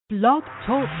Blog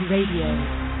Talk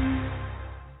Radio.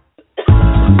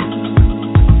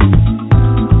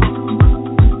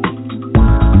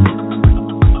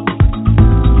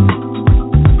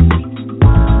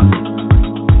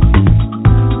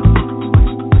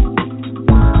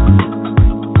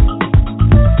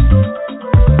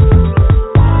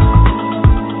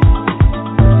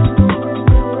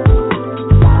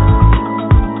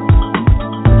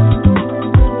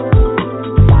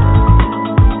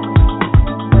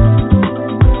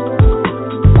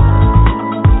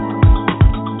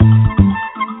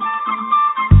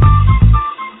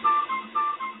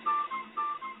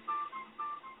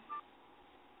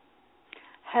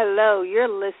 Hello, you're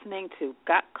listening to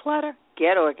Got Clutter?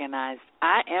 Get Organized.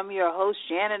 I am your host,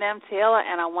 Janet M. Taylor,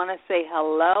 and I want to say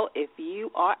hello if you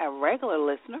are a regular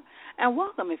listener, and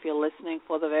welcome if you're listening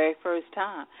for the very first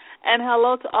time. And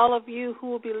hello to all of you who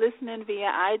will be listening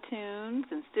via iTunes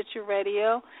and Stitcher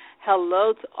Radio.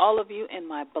 Hello to all of you in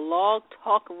my Blog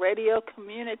Talk Radio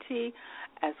community,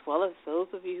 as well as those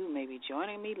of you who may be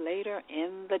joining me later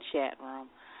in the chat room.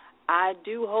 I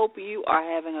do hope you are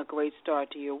having a great start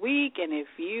to your week, and if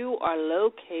you are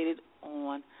located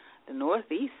on the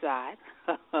northeast side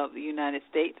of the United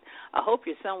States, I hope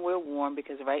you're somewhere warm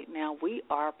because right now we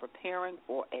are preparing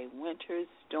for a winter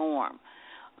storm.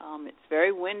 It's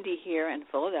very windy here in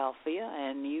Philadelphia,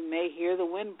 and you may hear the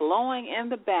wind blowing in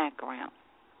the background.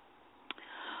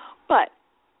 But,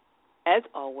 as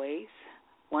always,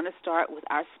 I want to start with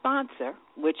our sponsor,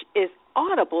 which is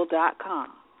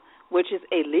Audible.com, which is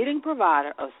a leading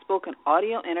provider of spoken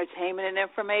audio entertainment and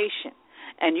information.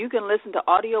 And you can listen to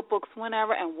audiobooks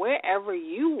whenever and wherever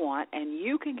you want, and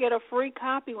you can get a free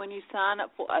copy when you sign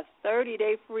up for a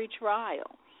 30-day free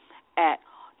trial at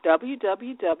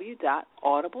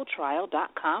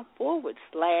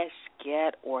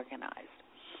www.audibletrial.com/getorganized.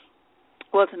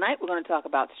 Well, tonight we're going to talk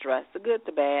about stress, the good,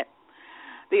 the bad,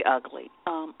 the ugly.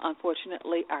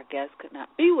 Unfortunately, our guest could not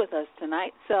be with us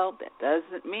tonight, so that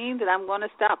doesn't mean that I'm going to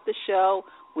stop the show.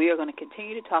 We are going to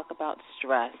continue to talk about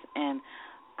stress and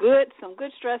some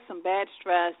good stress, some bad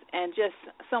stress, and just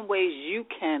some ways you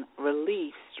can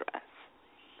relieve stress.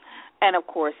 And, of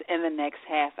course, in the next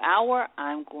half hour,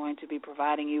 I'm going to be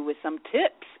providing you with some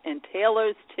tips in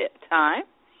Taylor's Tip Time.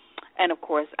 And, of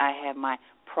course, I have my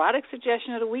product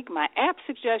suggestion of the week, my app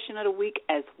suggestion of the week,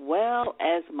 as well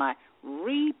as my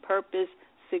repurpose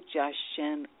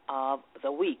suggestion of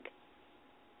the week.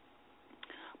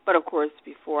 But, of course,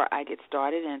 before I get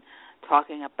started in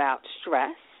talking about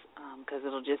stress, because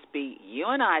it'll just be you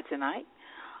and I tonight,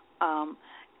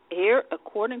 here,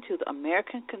 according to the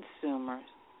American consumers,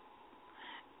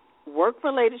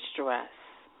 work-related stress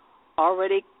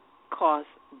already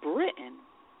costs Britain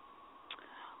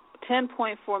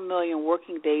 10.4 million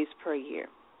working days per year.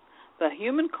 The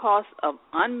human cost of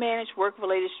unmanaged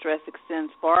work-related stress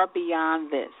extends far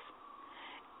beyond this.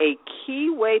 A key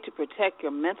way to protect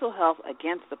your mental health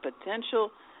against the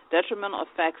potential detrimental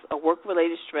effects of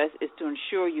work-related stress is to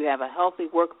ensure you have a healthy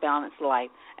work-balanced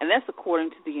life, and that's according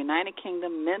to the United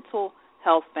Kingdom Mental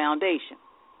Health Foundation.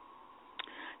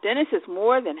 Dennis, is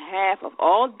more than half of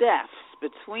all deaths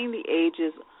between the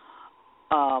ages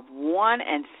of 1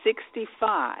 and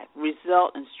 65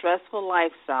 result in stressful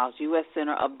lifestyles, U.S.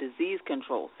 Center of Disease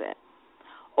Control said.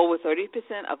 Over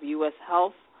 30% of U.S.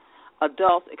 health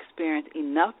adults experience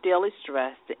enough daily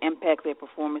stress to impact their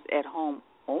performance at home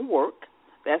or work.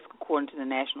 That's according to the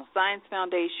National Science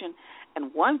Foundation.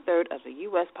 And one-third of the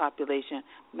U.S. population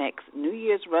makes New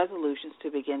Year's resolutions to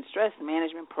begin stress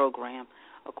management program,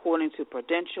 according to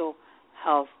Prudential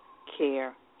Health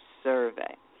Care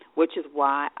Survey, which is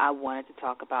why I wanted to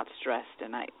talk about stress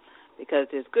tonight, because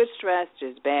there's good stress,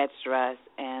 there's bad stress,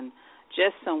 and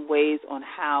just some ways on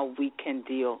how we can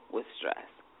deal with stress.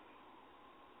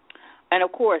 And,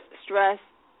 of course,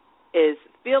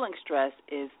 feeling stress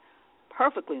is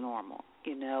perfectly normal.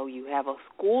 You know, you have a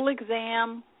school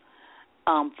exam.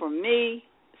 For me,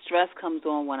 stress comes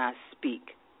on when I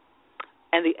speak.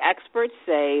 And the experts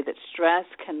say that stress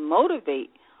can motivate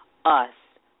us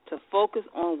to focus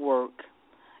on work,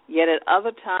 yet at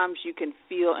other times you can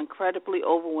feel incredibly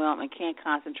overwhelmed and can't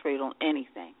concentrate on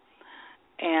anything.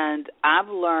 And I've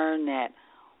learned that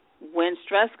when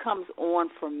stress comes on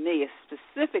for me,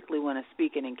 specifically when a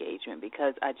speaking engagement,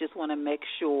 because I just want to make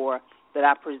sure that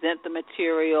I present the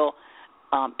material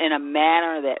in a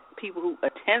manner that people who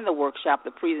attend the workshop,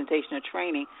 the presentation or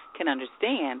training, can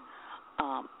understand.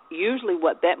 Usually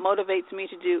what that motivates me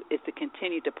to do is to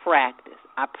continue to practice.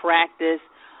 I practice.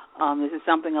 This is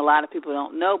something a lot of people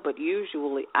don't know, but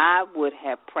usually I would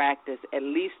have practiced at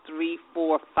least 3,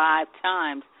 4, 5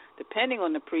 times, depending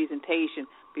on the presentation,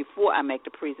 before I make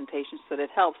the presentation, so that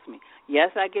helps me. Yes,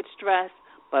 I get stressed,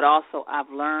 but also I've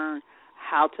learned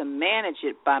how to manage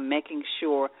it by making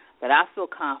sure that I feel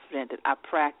confident that I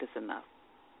practice enough.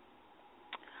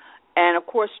 And, of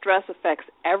course, stress affects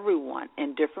everyone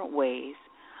in different ways.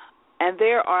 And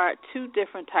there are two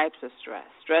different types of stress.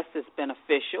 Stress is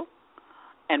beneficial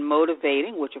and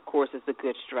motivating, which, of course, is the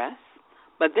good stress.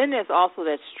 But then there's also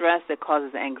that stress that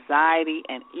causes anxiety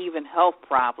and even health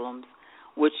problems,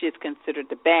 which is considered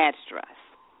the bad stress.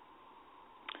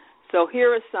 So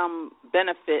here are some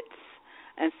benefits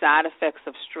and side effects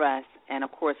of stress and,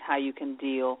 of course, how you can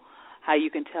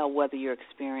tell whether you're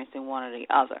experiencing one or the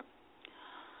other.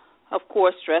 Of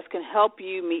course, stress can help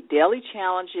you meet daily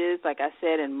challenges, like I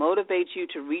said, and motivate you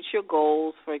to reach your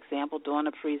goals. For example, doing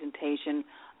a presentation,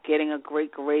 getting a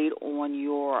great grade on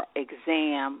your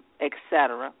exam,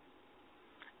 etc.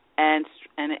 And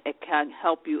it can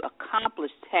help you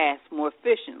accomplish tasks more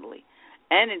efficiently,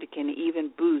 and it can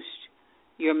even boost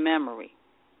your memory.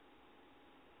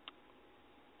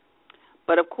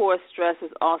 But, of course, stress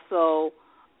is also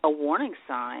a warning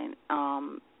sign,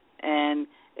 and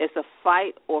it's a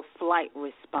fight or flight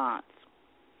response.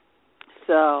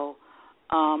 So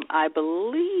I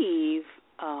believe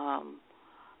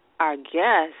our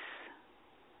guest,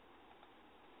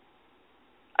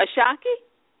 Ashaki?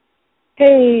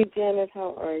 Hey, Janet,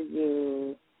 how are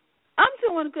you? I'm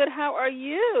doing good. How are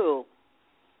you?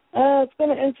 It's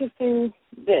been an interesting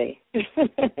day.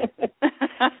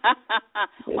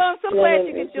 Well, I'm so glad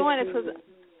you could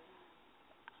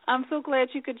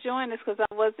join us because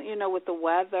I wasn't, with the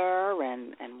weather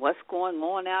and what's going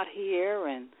on out here.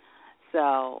 And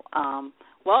so,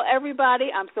 well,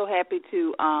 everybody, I'm so happy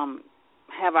to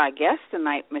have our guest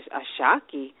tonight, Ms.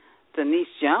 Ashaki Denise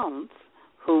Jones,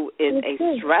 who is a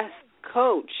stress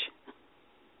coach.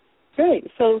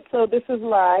 Great. So this is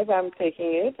live. I'm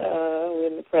taking it. We're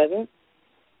in the present.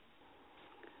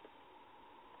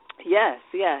 Yes.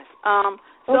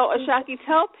 So, Ashaki,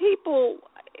 tell people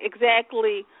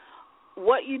exactly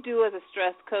what you do as a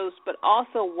stress coach, but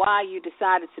also why you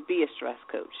decided to be a stress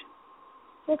coach.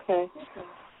 Okay.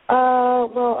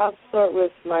 Well, I'll start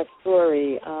with my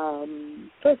story.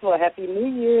 First of all, Happy New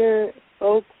Year,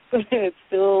 folks. It's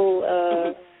still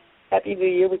Happy New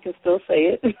Year. We can still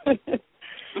say it.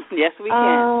 Yes, we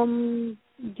can.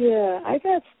 Yeah, I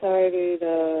got started,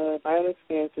 my own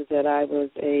experience is that I was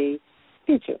a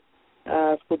teacher,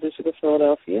 School District of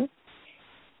Philadelphia,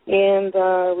 and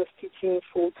I was teaching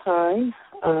full-time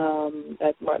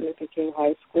at Martin Luther King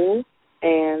High School,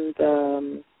 and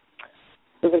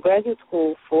was in graduate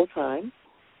school full-time,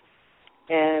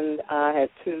 and I had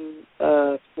two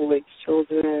school-age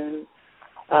children,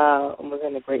 and was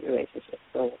in a great relationship.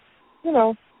 So,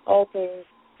 all things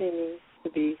seeming to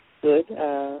be good,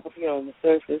 on the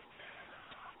surface.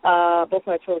 Both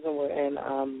my children were in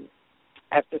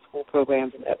after-school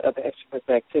programs and other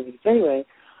extracurricular activities. Anyway,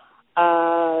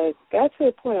 got to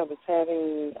a point I was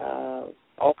having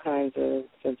all kinds of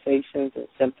sensations and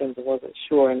symptoms. I wasn't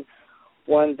sure, and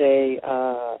one day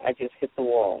I just hit the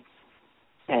wall,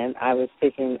 and I was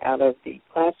taken out of the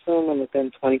classroom, and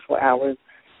within 24 hours,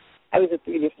 I was at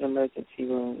 3 different emergency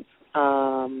rooms.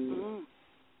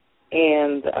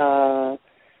 And,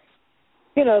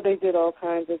 they did all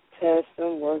kinds of tests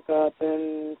and workup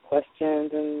and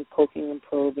questions and poking and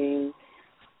probing.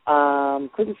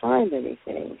 Couldn't find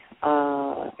anything.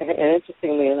 And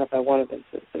interestingly enough, I wanted them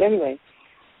to. But anyway,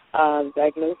 the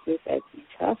diagnosis at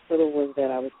each hospital was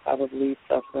that I was probably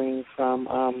suffering from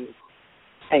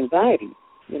anxiety,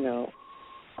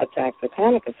 attacks or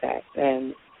panic attacks.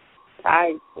 And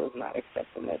I was not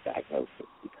accepting that diagnosis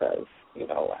because,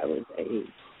 I was a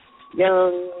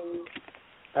young,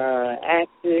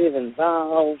 active,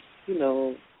 involved,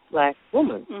 Black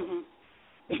woman. Mm-hmm.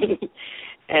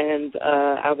 And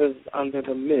I was under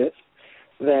the myth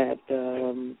that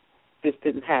this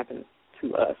didn't happen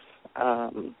to us.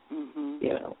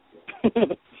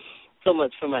 So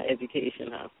much for my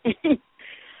education, huh?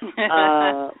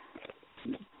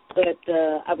 But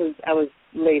I was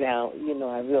laid out.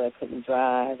 I really couldn't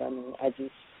drive. I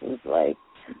just was like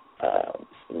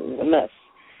a mess.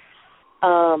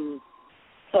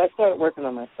 So I started working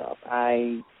on myself.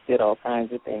 I did all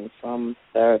kinds of things, from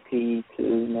therapy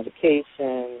to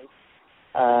medication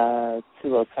to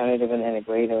alternative and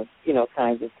integrative,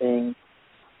 kinds of things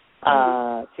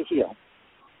to heal.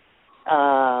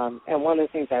 And one of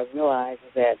the things I realized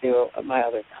is that my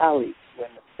other colleagues were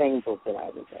in the same boat that I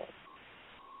was in.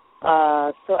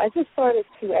 So I just started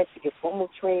to actually get formal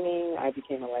training. I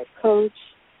became a life coach.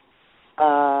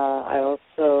 I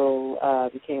also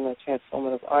became a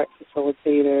transformative art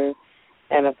facilitator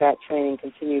and I've got training,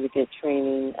 continue to get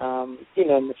training,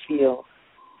 in the field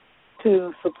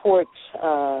to support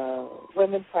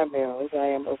women primarily, but I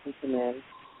am open to men,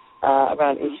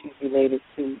 around issues related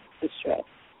to stress.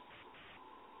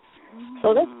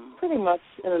 So that's pretty much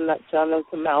in a nutshell. I know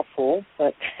it's a mouthful,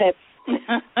 but that's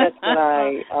what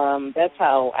that's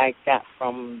how I got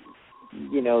from,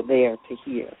 there to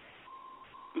here.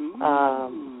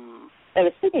 And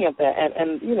speaking of that,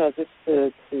 and just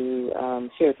to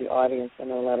share with the audience, I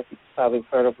know a lot of people probably have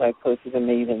heard of life coaches and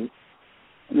may even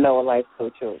know a life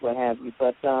coach or what have you,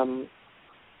 but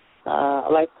a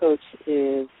life coach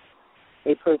is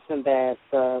a person that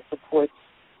supports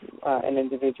an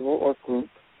individual or group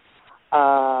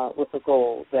with a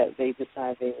goal that they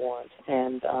decide they want,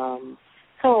 and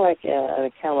kind of like an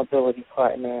accountability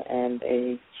partner and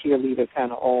a cheerleader,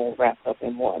 kind of all wrapped up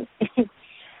in one.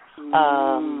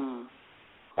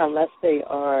 Unless they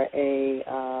are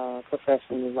a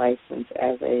professionally licensed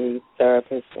as a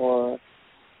therapist or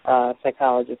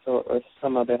psychologist or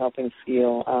some other helping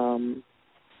field,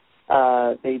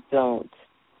 they don't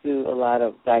do a lot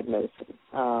of diagnosing.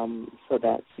 So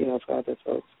that's, for other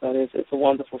folks. But it's a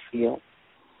wonderful field.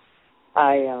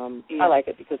 I like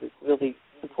it because it's really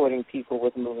supporting people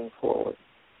with moving forward.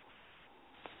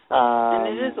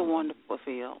 And it is a wonderful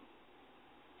field.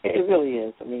 It really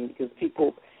is. I mean, because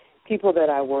people that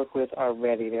I work with are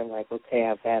ready. They're like, okay,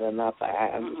 I've had enough. I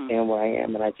understand where I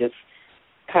am, and I just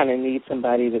kind of need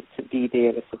somebody to be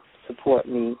there to support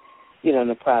me, in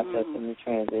the process and the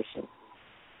transition.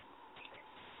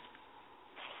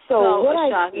 So what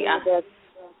Shaki,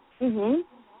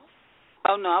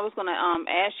 Oh no, I was going to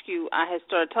ask you. I had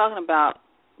started talking about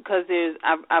because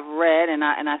I've read and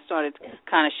I started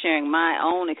kind of sharing my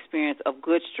own experience of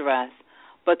good stress.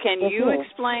 But can you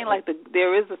explain,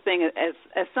 there is a thing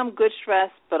as some good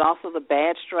stress, but also the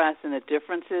bad stress and the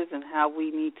differences and how we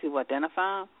need to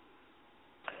identify them?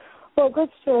 Well, good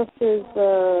stress is,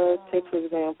 take for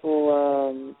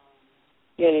example,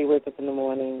 you wake up in the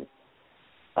morning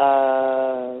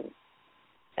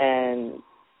and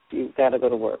you've got to go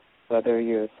to work, whether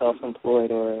you're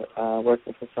self-employed or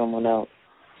working for someone else.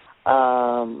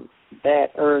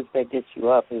 That urge that gets you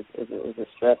up is a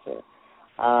stressor.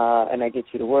 And that gets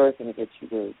you to work, and it gets you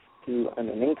to earn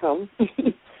an income,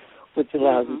 which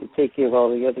allows you to take care of all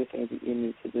the other things that you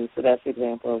need to do. So that's an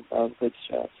example of good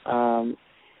stress.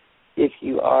 If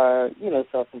you are,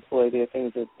 self-employed, there are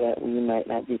things that we might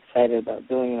not be excited about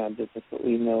doing in our business, but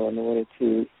we know in order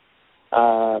to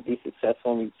be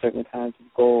successful and reach certain kinds of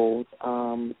goals,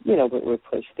 we're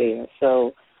pushed there.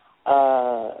 So,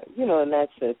 and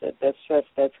that's it. That stress,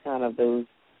 that's kind of those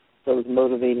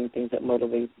motivating things that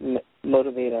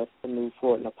motivate us to move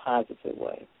forward in a positive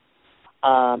way.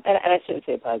 And I shouldn't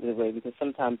say a positive way because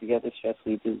sometimes the other stress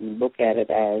we look at it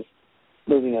as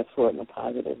moving us forward in a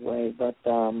positive way. But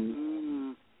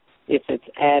if it's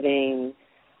adding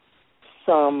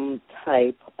some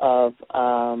type of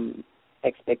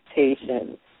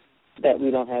expectation that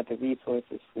we don't have the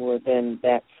resources for, then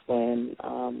that's when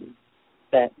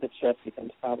that the stress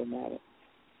becomes problematic.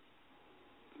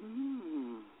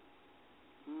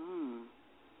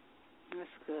 That's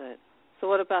good. So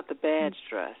what about the bad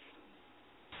stress?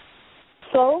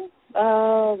 So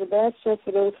the bad stress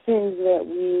are those things that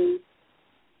we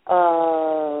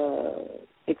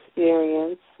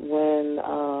experience when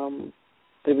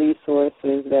the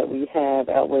resources that we have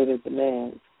outweigh the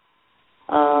demands.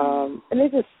 And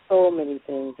there's just so many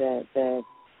things that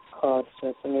cause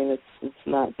stress. I mean, it's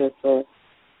not just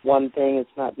one thing.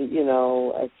 It's not,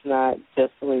 it's not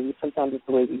just the way sometimes it's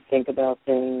the way we think about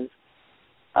things.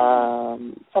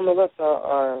 Some of us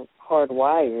are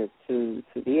hardwired to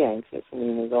be anxious. I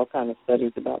mean, there's all kinds of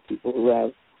studies about people who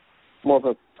have more of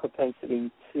a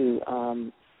propensity to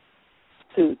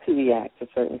react to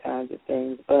certain kinds of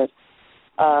things. But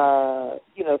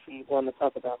if you want to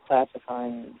talk about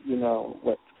classifying,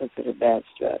 what's considered bad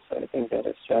stress or things that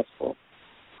are stressful,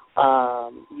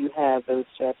 you have those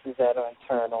stresses that are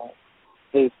internal,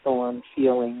 based on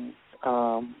feelings,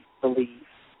 beliefs,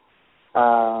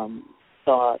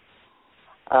 thoughts,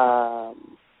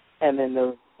 and then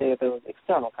there are those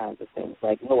external kinds of things,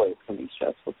 like noise can be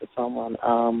stressful to someone,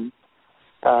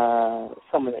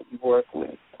 someone that you work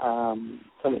with,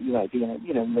 someone you might be in a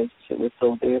relationship with.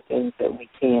 So there are things that we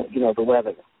can't, the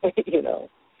weather,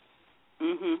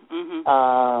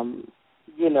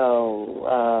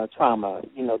 trauma,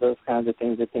 those kinds of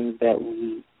things are things that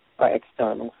we are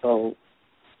external. So,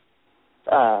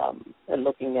 and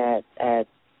looking at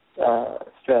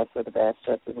stress or the bad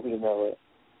stress as we know it,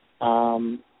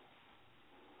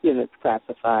 it's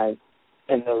classified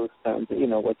in those terms,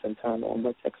 what's internal and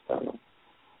what's external.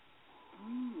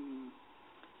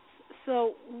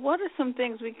 So what are some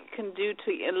things we can do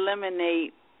to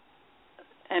eliminate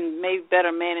and maybe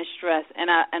better manage stress? And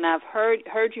I've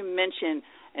heard you mention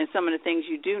in some of the things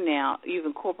you do now, you've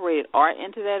incorporated art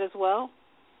into that as well?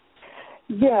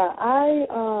 Yeah,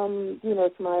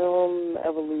 it's my own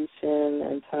evolution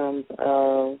in terms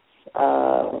of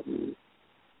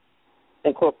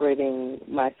incorporating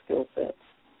my skill sets.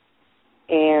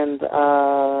 And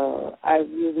I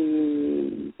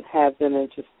really have been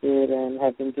interested and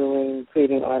have been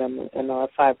creating art and a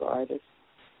fiber artist.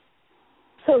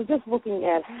 So just looking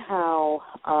at how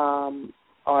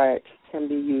art can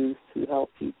be used to help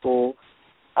people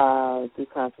do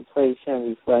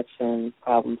contemplation, reflection,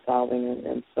 problem solving,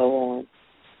 and so on.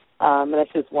 And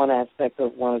that's just one aspect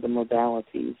of one of the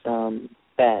modalities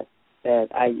that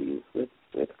I use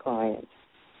with clients.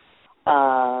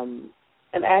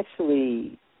 And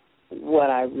actually, what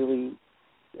I really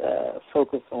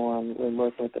focus on when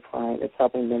working with the client is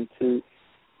helping them to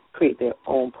create their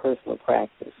own personal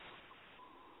practice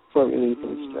for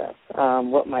releasing stress.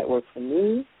 What might work for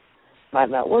me might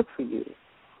not work for you.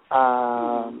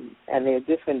 And there are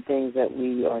different things that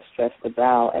we are stressed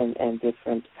about and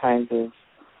different kinds of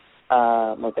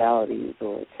modalities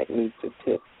or techniques or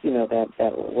tips,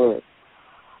 that will work.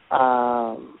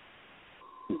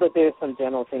 But there are some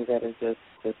general things that are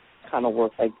just kind of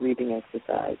work, like breathing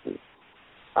exercises.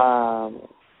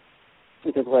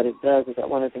 Because what it does is that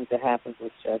one of the things that happens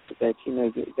with stress is that,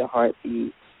 your heart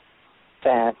beats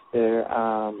faster,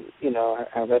 our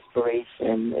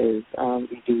respiration is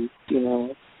reduced,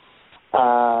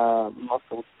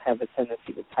 muscles have a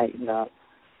tendency to tighten up.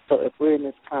 So if we're in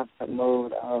this constant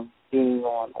mode of being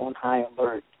on high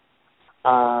alert,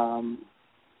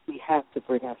 we have to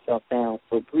bring ourselves down.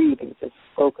 So breathing, just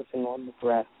focusing on the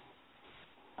breath,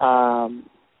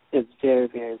 is very,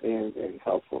 very, very, very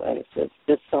helpful. And it's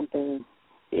just something,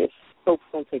 if folks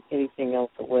don't take anything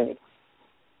else away,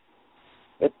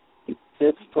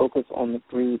 just focus on the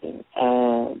breathing.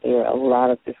 There are a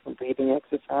lot of different breathing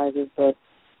exercises, but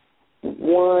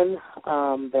one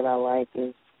that I like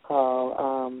is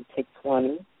called Take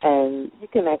 20. And you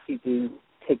can actually do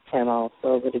Take 10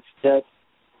 also, but it's just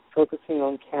focusing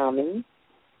on counting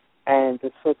and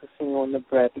just focusing on the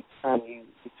breath each time you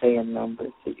say a number.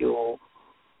 So you'll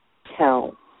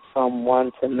count from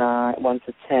 1 to 9, 1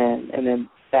 to 10, and then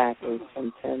backwards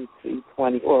from 10 to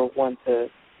 20, or 1 to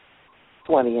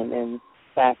 20, and then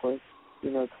backwards,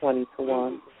 20 to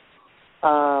 1.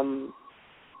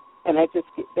 And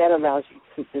that allows you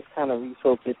to just kind of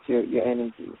refocus your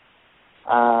energy,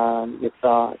 your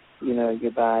thoughts,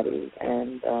 your body,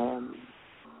 and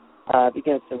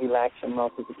begins to relax your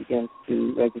muscles. It begins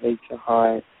to regulate your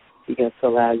heart. Begins to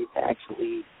allow you to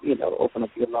actually, open up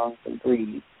your lungs and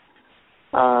breathe.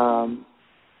 And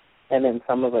then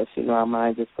some of us, our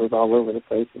mind just goes all over the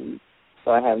place, and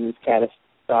so I have these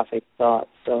catastrophic thoughts.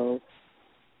 So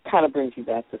kind of brings you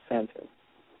back to center.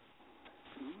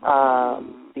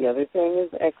 The other thing is,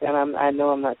 and I know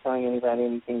I'm not telling anybody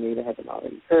anything they haven't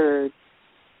already heard,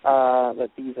 but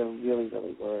these are really,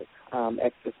 really work.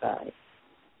 Exercise.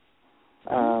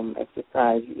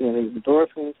 Exercise, the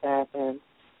endorphins happen.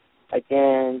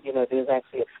 Again, there's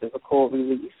actually a physical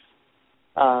release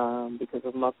because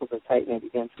the muscles are tight and they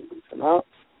begin to loosen up.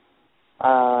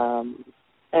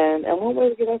 And one way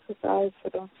to get exercise for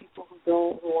those people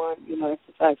who aren't,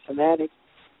 exercise fanatics,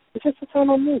 is just to turn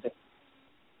on music.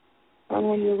 Turn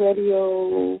on your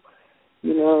radio,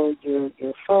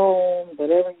 your phone,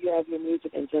 whatever you have your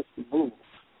music, and just move.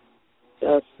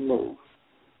 Just move.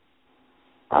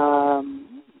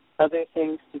 Other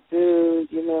things to do,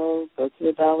 go to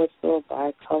the dollar store,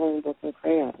 buy coloring books and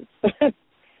crayons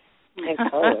and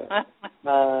color.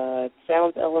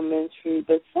 Sounds elementary,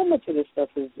 but so much of this stuff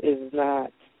is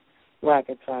not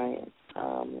rocket science.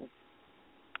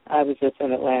 I was just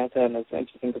in Atlanta, and it's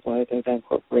interesting because one of the things I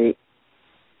incorporate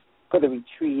for the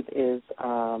retreat is,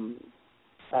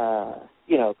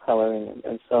 coloring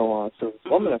and so on. So this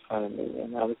woman in front of me,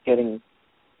 and I was getting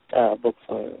books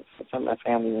for some of my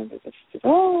family members, and she said,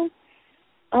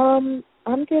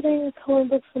 I'm getting coloring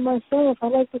books for myself. I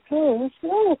like to color. I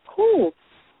said, oh, cool.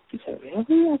 She said,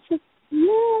 really? I said,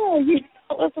 yeah,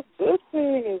 that's a good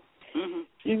thing. Mm-hmm.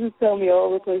 She would tell me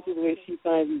all the places where she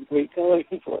finds these great coloring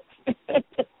books.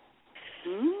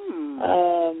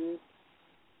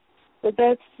 But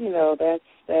those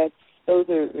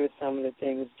are some of the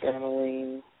things.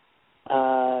 Journaling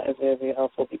is very, very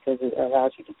helpful because it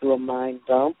allows you to do a mind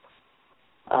dump.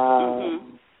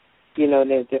 And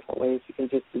there are different ways you can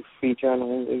just do free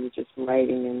journaling where you're just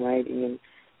writing and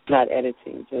not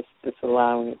editing, just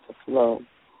allowing it to flow.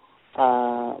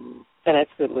 And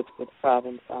that's good with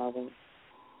problem solving.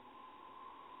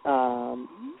 And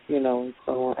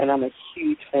so on. And I'm a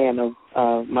huge fan of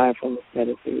mindfulness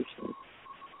meditation.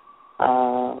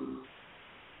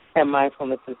 And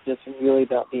mindfulness is just really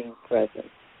about being present.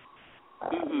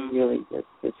 Really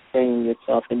just staying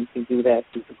yourself, and you can do that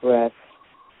through the breath.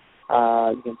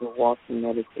 You can do walking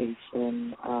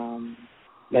meditation,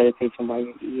 meditation while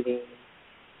you're eating,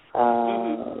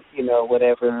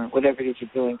 whatever it is you're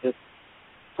doing, just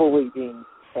fully being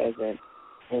present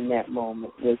in that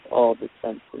moment with all the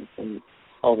senses and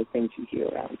all the things you hear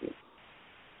around you.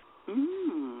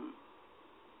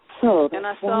 So that's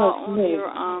I saw on your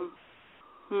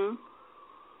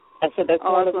I said that's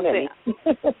one of many.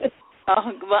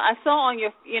 Well, I saw on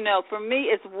your, for me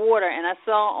it's water, and I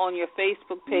saw on your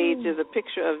Facebook page there's a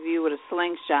picture of you with a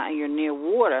slingshot and you're near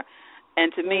water.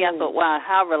 And to me, I thought, wow,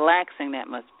 how relaxing that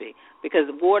must be,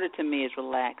 because water to me is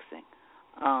relaxing.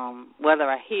 Whether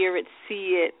I hear it,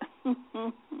 see it,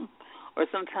 or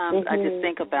sometimes I just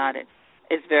think about it,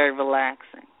 it's very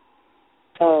relaxing.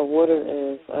 Oh, water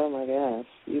is, oh my gosh,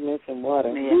 you mentioned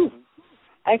water. Yeah.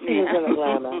 I actually live in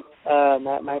Atlanta,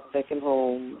 my second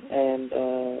home, and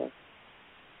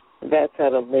that's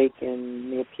at a lake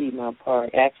near Piedmont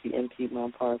Park, actually in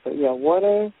Piedmont Park. But yeah,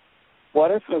 water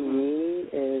for me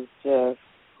is just,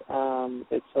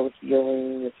 it's so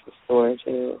healing, it's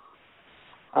restorative.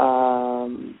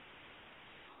 And,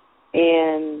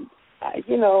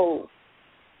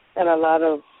 in a lot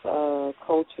of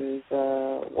cultures,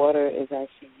 water is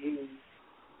actually used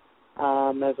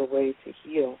as a way to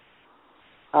heal.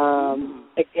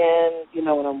 Again,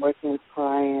 when I'm working with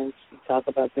clients, we talk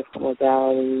about different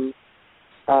modalities.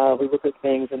 We look at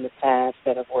things in the past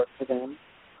that have worked for them.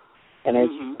 And as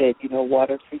you said,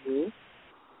 water for you.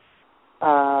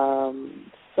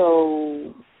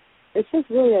 So it's just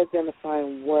really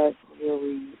identifying what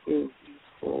really is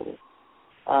useful,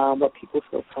 what people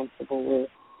feel comfortable with,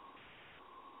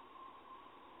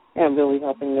 and really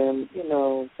helping them,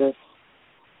 just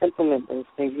implement those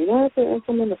things. You don't have to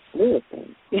implement a slew of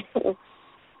things.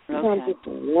 Sometimes just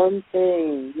one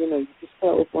thing, you just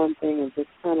start with one thing and just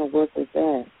kind of work with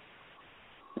that.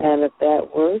 And if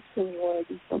that works and you want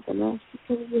to do something else, you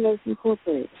can,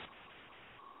 incorporate it.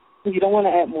 You don't want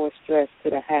to add more stress to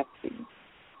the have to.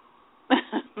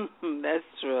 That's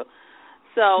true.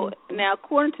 So now,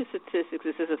 according to statistics,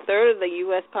 it says a third of the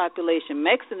U.S. population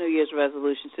makes a New Year's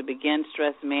resolution to begin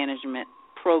stress management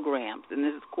programs, and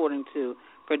this is according to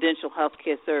Prudential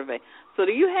Healthcare Survey. So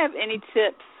do you have any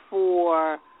tips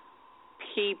for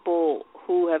people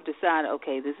who have decided,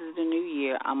 okay, this is the new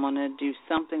year, I'm going to do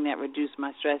something that reduces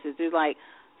my stress? Is there like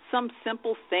some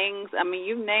simple things? I mean,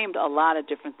 you've named a lot of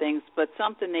different things, but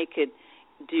something they could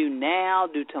do now,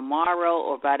 do tomorrow,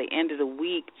 or by the end of the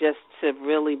week, just to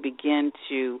really begin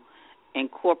to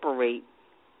incorporate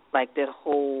like that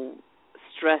whole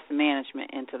stress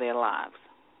management into their lives?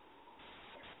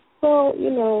 Well,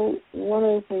 one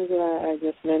of the things that I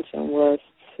just mentioned was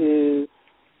to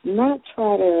not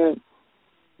try to,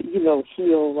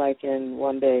 heal like in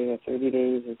 1 day or 30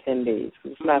 days or 10 days.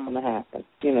 It's not going to happen.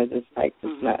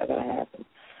 It's not going to happen.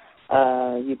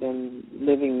 You've been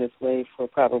living this way for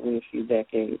probably a few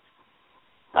decades.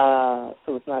 So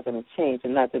it's not going to change,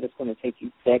 and not that it's going to take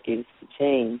you decades to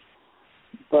change,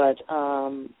 but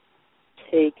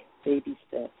take baby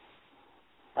steps.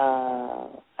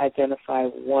 Identify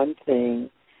one thing,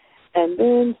 and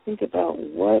then think about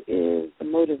what is the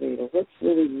motivator. What's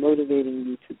really motivating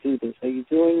you to do this? Are you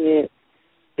doing it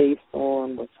based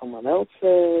on what someone else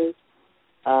says,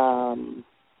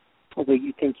 where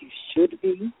you think you should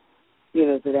be?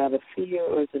 Is it out of fear,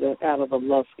 or is it out of a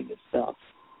love for yourself?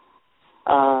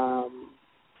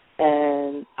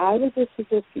 And I would just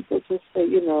suggest people just say,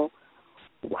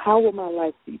 how will my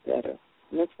life be better?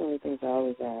 And that's one of the things I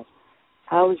always ask.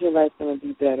 How is your life going to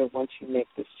be better once you make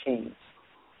this change?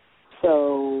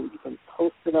 So you can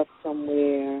post it up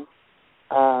somewhere.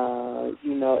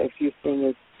 If your thing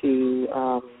is to,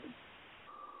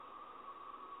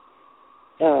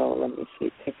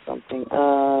 pick something.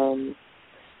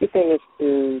 Your thing is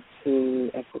to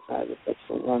exercise. That's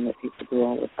the one that people do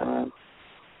all the time.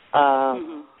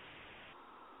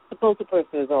 Suppose the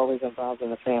person is always involved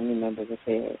in a family member's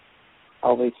affairs,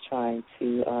 always trying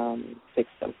to fix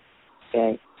them.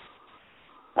 Okay.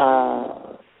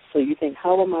 So you think,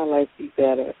 how will my life be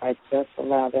better if I just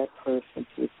allow that person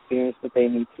to experience what they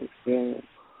need to experience?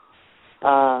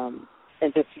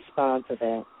 And just respond to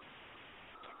that.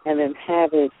 And then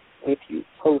have it with you,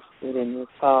 posted in your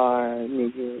car, near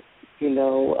your,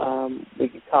 where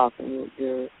you talk in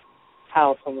your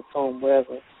house, on the phone,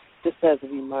 wherever, just as a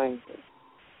reminder.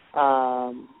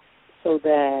 So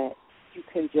that you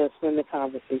can just, when the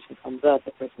conversation comes up,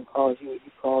 the person calls you or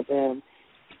you call them,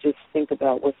 you just think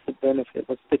about what's the benefit,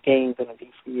 what's the gain going to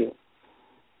be for you.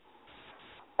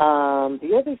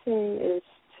 The other thing is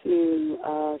to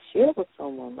share with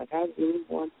someone. Like, I really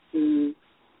want to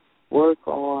work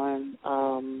on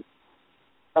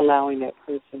allowing that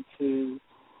person to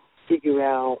figure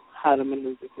out how to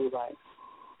maneuver through life.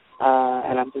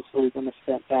 And I'm just really going to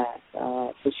step back.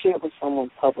 So share it with someone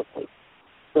publicly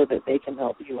so that they can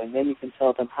help you, and then you can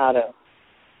tell them how to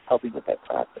help you with that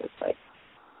process. Like,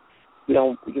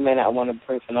 you may not want a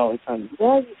person always telling you,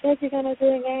 well, you said you're going to do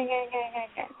it,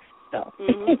 No.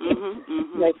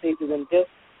 Like, say to them, just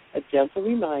a gentle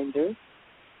reminder.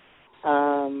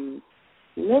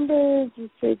 Remember you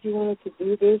said you wanted to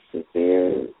do this?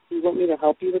 You want me to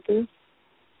help you with this?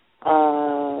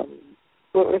 Or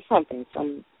something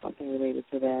related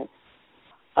to that.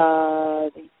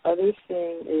 The other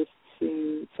thing is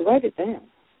to write it down.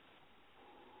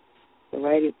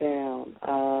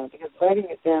 Because writing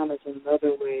it down is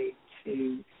another way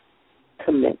to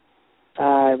commit.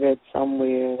 I read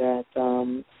somewhere that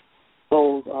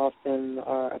goals often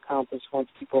are accomplished once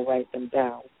people write them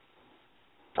down.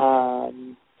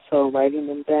 So writing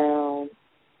them down,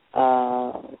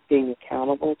 being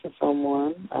accountable to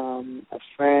someone, a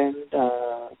friend,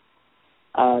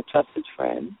 a trusted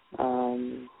friend,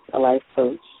 a life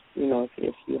coach,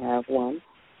 if you have one,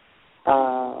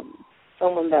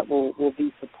 someone that will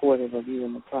be supportive of you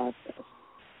in the process.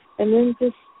 And then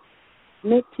just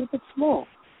keep it small.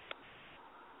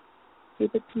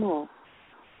 Keep it small.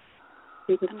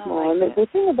 And the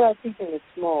thing about keeping it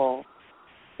small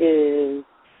is,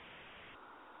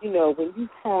 when you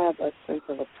have a sense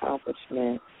of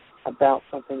accomplishment about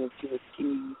something that you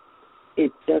achieve,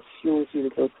 it just fuels you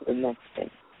to go to the next thing,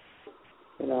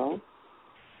 So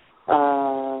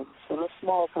those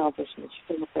small accomplishments, you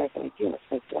can look back and again,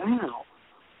 it's like,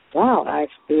 wow,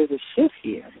 there's a shift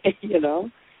here, There's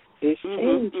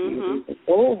change here, there's a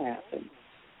goal happened.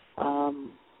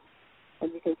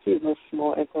 And you can see those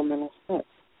small incremental steps.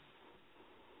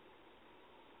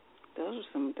 Those were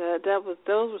some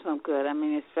good. I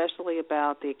mean, especially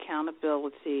about the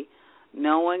accountability,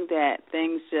 knowing that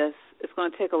it's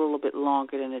going to take a little bit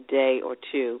longer than a day or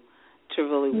two to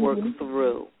really work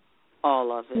through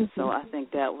all of it. So I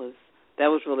think that was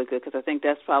really good, because I think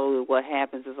that's probably what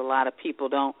happens is a lot of people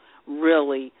don't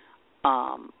really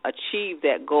achieve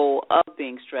that goal of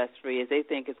being stress-free, is they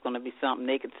think it's going to be something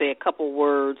they could say a couple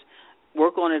words,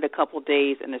 work on it a couple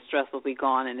days, and the stress will be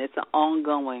gone. And it's an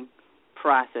ongoing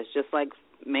process, just like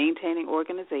maintaining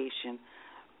organization.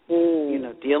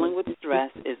 Dealing with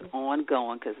stress is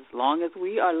ongoing, because as long as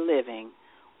we are living,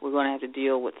 we're going to have to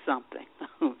deal with something.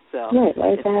 So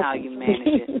it's how you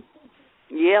manage it.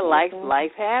 Yeah,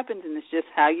 life happens, and it's just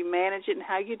how you manage it and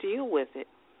how you deal with it.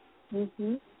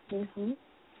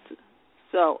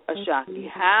 So, Ashaki,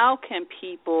 how can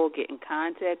people get in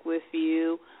contact with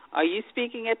you? Are you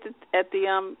speaking at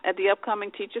the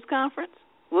upcoming Teachers Conference?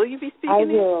 Will you be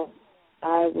speaking?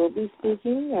 I will be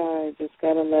speaking. I just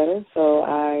got a letter, so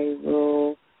I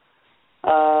will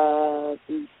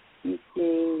be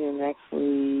speaking and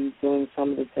actually doing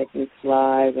some of the techniques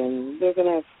live, and they're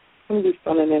going to be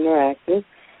fun and interactive.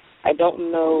 I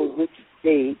don't know which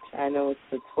date. I know it's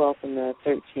the 12th and the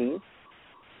 13th.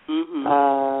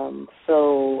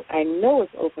 So I know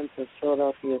it's open to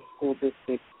Philadelphia School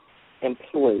District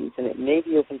employees, and it may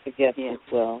be open to guests as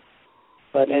well.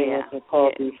 But anyone can call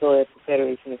the Philadelphia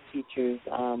Federation of Teachers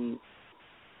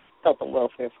Health and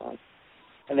Welfare Fund,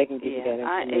 and they can give you that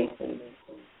information.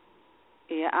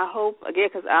 I hope, again,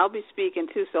 because I'll be speaking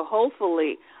too, so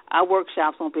hopefully our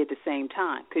workshops won't be at the same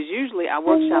time, because usually our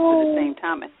workshops are at the same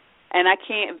time, and I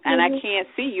can't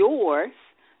see yours.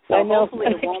 So hopefully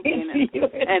it won't be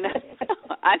and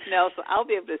I know, so I'll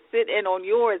be able to sit in on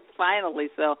yours finally.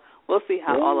 So we'll see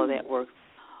how all of that works.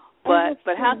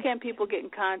 But how can people get in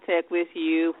contact with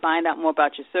you, find out more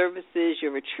about your services,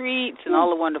 your retreats, and all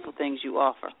the wonderful things you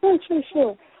offer?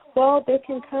 Sure. Well, they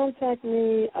can contact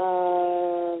me.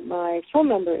 My phone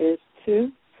number is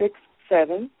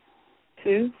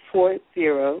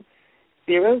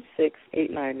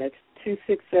 267-240-0689. That's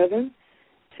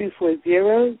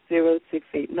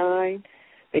 267-240-0689.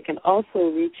 They can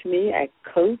also reach me at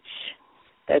Coach,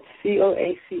 that's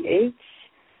COACH,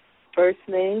 first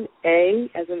name, A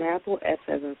as in Apple, S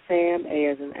as in Sam, A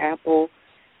as in Apple,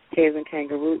 K as in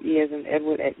Kangaroo, E as in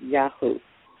Edward at Yahoo.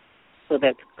 So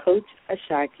that's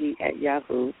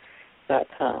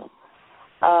CoachAshaki@yahoo.com.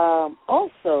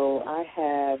 Also, I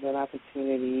have an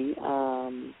opportunity.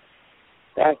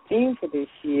 Our theme for this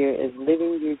year is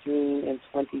Living Your Dream in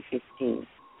 2015.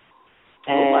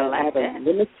 And I have a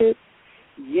limited,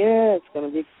 it's going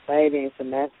to be exciting. It's a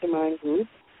mastermind group.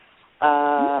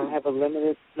 I have a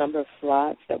limited number of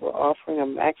slots that we're offering.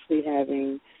 I'm actually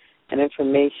having an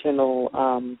informational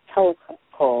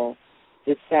telecall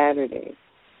this Saturday.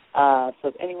 So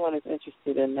if anyone is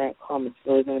interested in that call, it's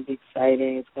really going to be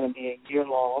exciting. It's going to be a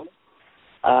year-long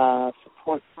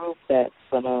support group that's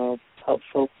going to help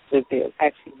folks live their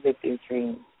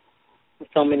dreams.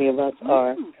 So many of us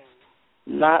are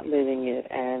not living it,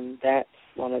 and that's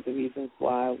one of the reasons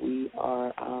why we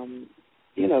are,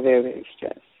 very, very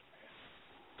stressed.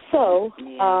 So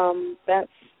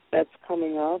that's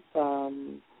coming up.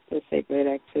 There's great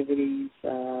activities,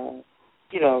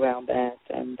 around that,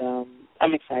 and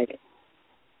I'm excited.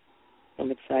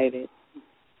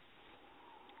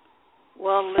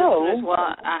 Well, listeners,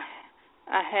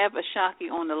 I have Ashaki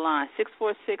on the line,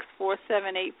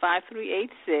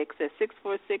 646-478-5386. That's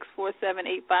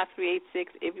 646-478-5386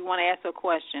 if you want to ask a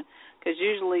question, because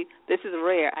usually, this is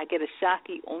rare, I get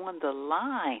Ashaki on the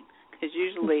line, because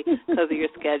usually, because of your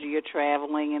schedule, you're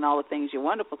traveling and all the things, your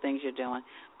wonderful things you're doing,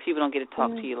 people don't get to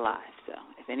talk to you live. So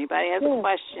if anybody has a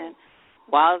question,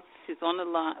 while she's on the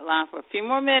line for a few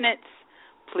more minutes,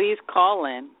 please call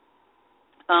in.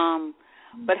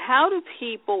 But how do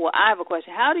people? Well, I have a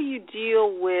question. How do you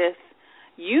deal with?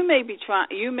 You may be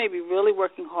really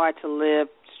working hard to live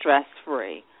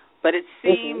stress-free, but it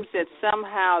seems that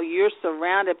somehow you're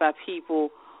surrounded by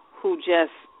people who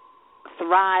just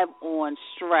thrive on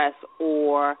stress,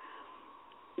 or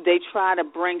they try to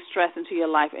bring stress into your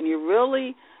life, and you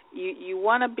really you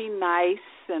want to be nice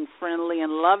and friendly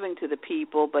and loving to the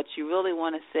people, but you really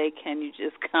want to say, "Can you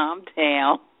just calm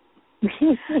down?"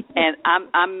 And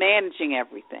I'm managing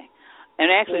everything. And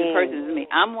actually, the person is me.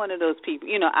 I'm one of those people.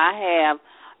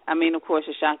 Of course,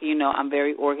 Ashaki, I'm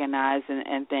very organized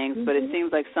and things, but it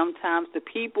seems like sometimes the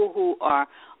people who are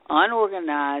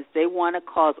unorganized, they want to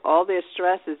cause all their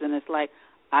stresses, and it's like,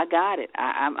 I got it.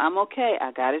 I'm okay.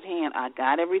 I got it I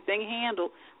got everything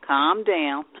handled. Calm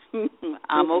down.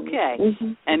 I'm okay.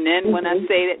 And then when I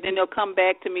say that, then they'll come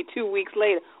back to me 2 weeks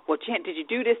later. Well, Jen, did you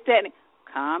do this, that, and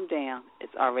calm down.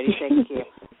 It's already taken care of.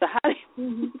 So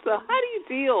how do you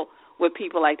deal with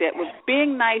people like that, with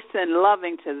being nice and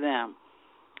loving to them,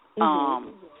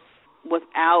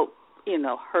 without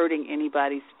hurting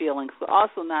anybody's feelings, but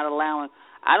also not allowing?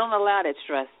 I don't allow that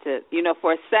stress to,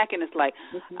 for a second. It's like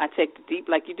I take the deep,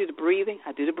 like you do the breathing.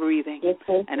 I do the breathing,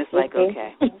 and it's like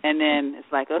okay, and then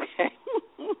it's like okay.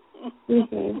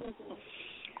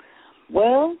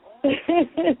 Well,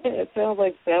 it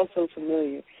sounds so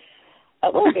familiar. I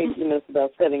want to say it's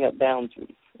about setting up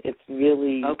boundaries. It's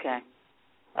really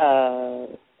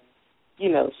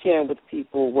sharing with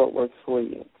people what works for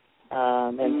you,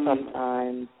 and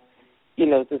sometimes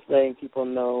just letting people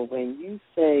know when you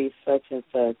say such and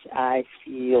such, I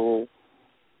feel,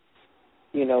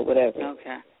 whatever.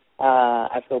 Okay.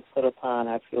 I feel put upon.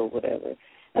 I feel whatever.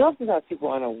 And oftentimes people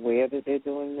aren't aware that they're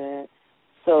doing that.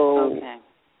 So,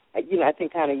 I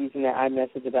think kind of using that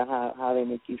iMessage about how they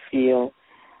make you feel.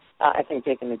 I think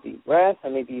taking a deep breath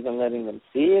and maybe even letting them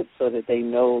see it so that they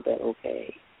know that,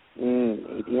 okay,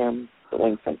 maybe I'm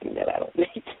doing something that I don't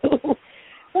need to.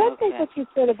 But I think what you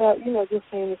said about, just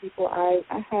saying to people, I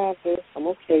have this, I'm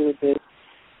okay with this.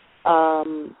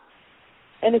 And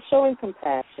it's showing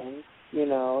compassion,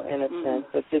 in a sense,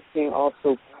 but just being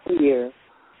also clear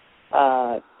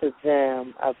to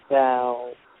them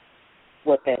about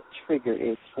what that trigger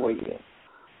is for you.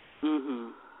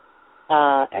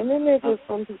 And then there's just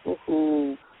some people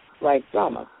who like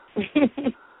drama.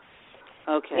 And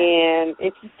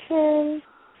if you can,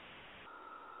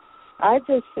 I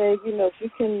just say, if you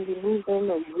can remove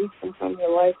them or release them from your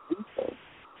life, do so.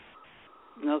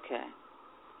 Okay.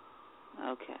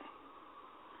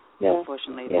 Yeah.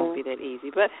 Unfortunately, it won't be that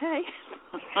easy, but hey.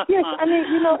 Yes,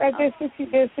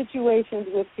 there's situations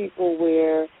with people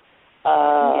where, it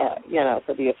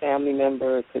could be a family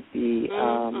member, it could be,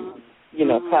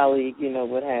 colleague,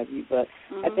 what have you. But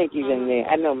I think even there,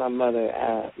 I know my mother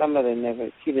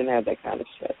she didn't have that kind of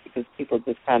stress because people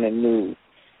just kind of knew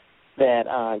that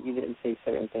you didn't say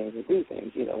certain things or do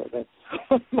things, that's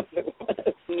what my mother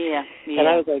was. Yeah. And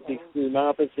I was like the extreme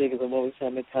opposite because I'm always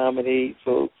trying to accommodate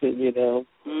folks, and,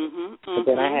 But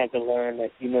then I had to learn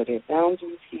that, there are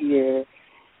boundaries here,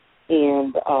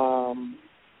 and,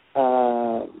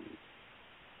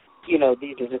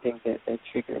 these are the things that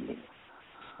trigger me.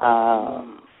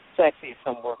 So actually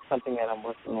something that I'm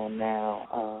working on now,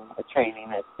 a training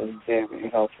that's been very, very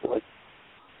helpful with,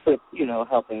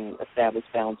 helping establish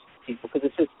boundaries with people. Because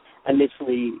it's just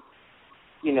initially,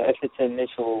 if it's an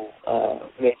initial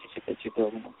relationship that you're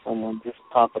building with someone, just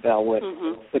talk about what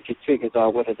your triggers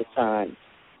are, what are the signs.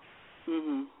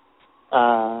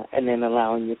 And then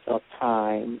allowing yourself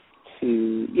time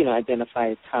to, identify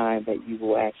a time that you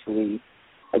will actually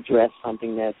address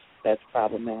something that's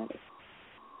problematic.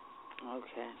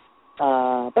 Okay.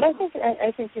 But I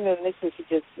think initially should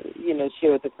just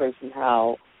share with the person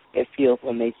how it feels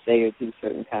when they say or do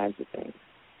certain kinds of things.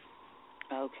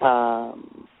 Okay.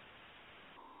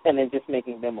 And then just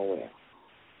making them aware.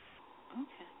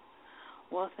 Okay.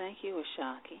 Well, thank you,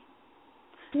 Ashaki.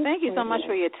 Thank you so much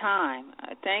for your time.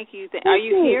 Thank you. Are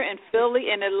you here in Philly,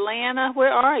 in Atlanta?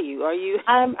 Where are you?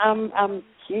 I'm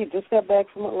just got back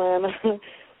from Atlanta,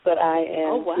 but I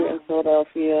am here in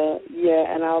Philadelphia.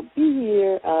 Yeah, and I'll be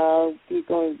here. I'll be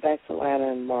going back to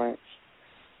Atlanta in March.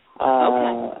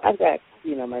 Okay. I've got,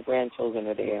 my grandchildren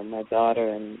are there, my daughter,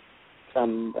 and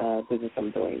some business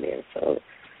I'm doing there. So.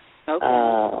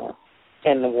 Okay.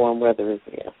 And the warm weather is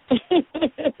there.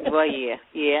 Well, yeah,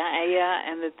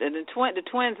 and the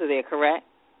twins are there, correct?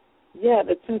 Yeah,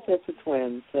 the two sets of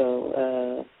twins.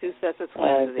 So two sets of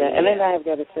twins are there. And then I've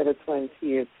got a set of twins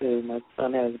here too. My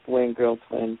son has a boy and girl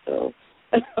twin, so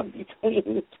between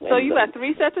the twins. So you got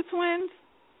 3 sets of twins?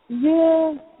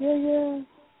 Yeah.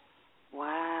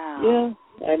 Wow. Yeah,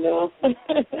 I know.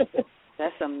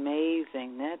 That's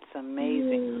amazing.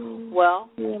 Well,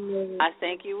 I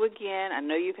thank you again. I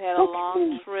know you've had a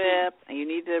long trip, and you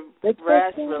need to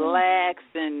rest, relax,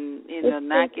 and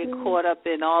not get caught up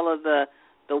in all of the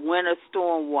winter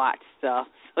storm watch stuff.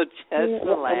 So just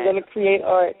relax. I'm going to create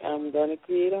art,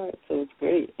 so it's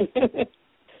great.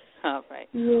 All right.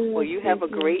 Well, you have a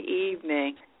great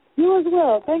evening. You as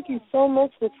well. Thank you so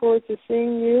much. Look forward to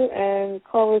seeing you. And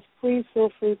callers, please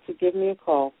feel free to give me a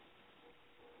call.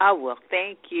 I will.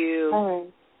 Thank you. All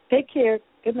right. Take care.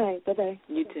 Good night. Bye-bye.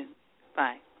 You too.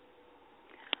 Bye.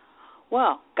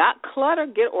 Well, Got Clutter,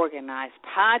 Get Organized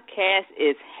podcast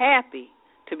is happy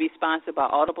to be sponsored by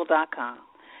Audible.com.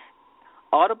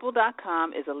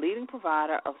 Audible.com is a leading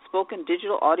provider of spoken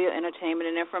digital audio entertainment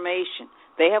and information.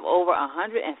 They have over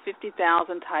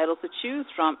 150,000 titles to choose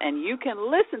from, and you can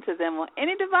listen to them on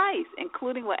any device,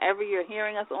 including wherever you're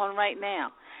hearing us on right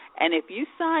now. And if you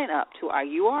sign up to our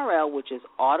URL, which is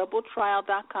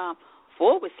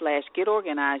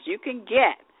audibletrial.com/getorganized, you can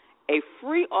get a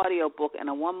free audio book and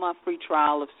a 1-month free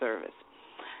trial of service.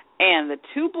 And the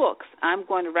 2 books I'm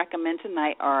going to recommend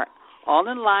tonight are all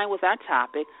in line with our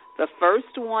topic. The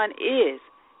first one is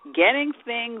Getting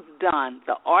Things Done,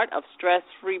 The Art of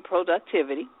Stress-Free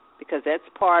Productivity, because that's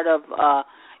part of,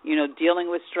 dealing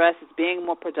with stress is being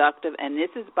more productive. And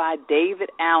this is by David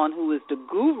Allen, who is the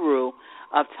guru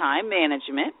of time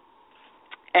management.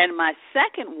 And my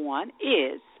second one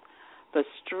is The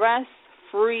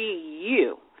Stress-Free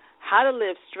You, How to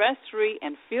Live Stress-Free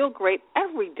and Feel Great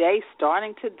Every Day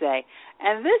Starting Today.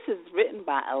 And this is written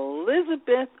by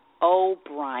Elizabeth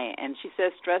O'Brien. And she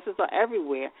says stresses are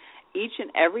everywhere. Each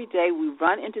and every day we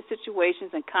run into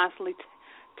situations and constantly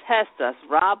test us,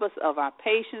 rob us of our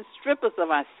patience, strip us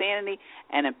of our sanity,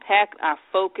 and impact our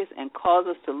focus and cause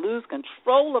us to lose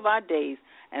control of our days.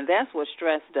 And that's what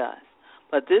stress does.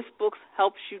 But this book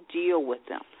helps you deal with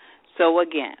them. So,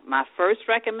 again, my first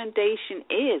recommendation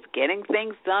is Getting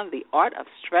Things Done, The Art of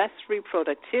Stress-Free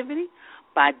Productivity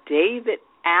by David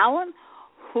Allen,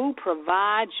 who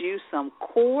provides you some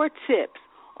core tips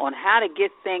on how to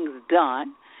get things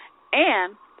done.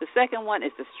 And the second one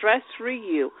is The Stress-Free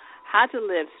You, How to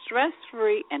Live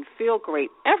Stress-Free and Feel Great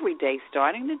Every Day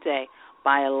Starting Today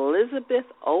by Elizabeth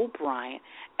O'Brien.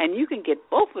 And you can get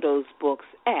both of those books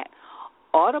at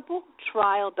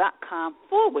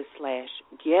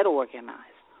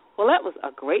audibletrial.com/getorganized. Well, that was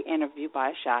a great interview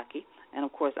by Ashaki. And,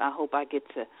 of course, I hope I get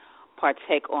to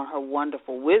partake on her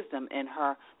wonderful wisdom in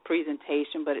her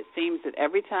presentation. But it seems that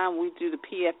every time we do the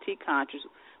PFT conference,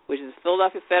 which is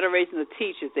Philadelphia Federation of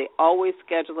Teachers, they always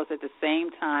schedule us at the same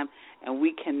time, and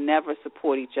we can never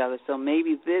support each other. So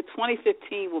maybe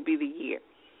 2015 will be the year.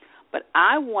 But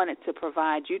I wanted to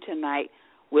provide you tonight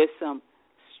with some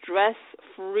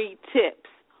stress-free tips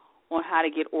on how to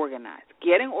get organized.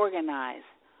 Getting organized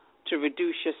to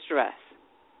reduce your stress.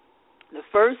 The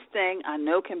first thing I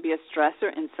know can be a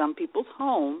stressor in some people's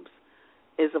homes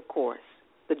is, of course,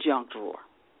 the junk drawer.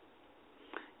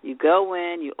 You go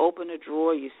in, you open a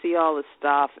drawer, you see all the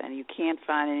stuff, and you can't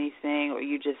find anything, or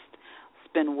you just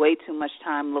spend way too much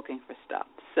time looking for stuff.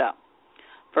 So,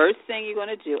 first thing you're going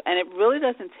to do, and it really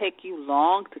doesn't take you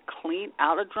long to clean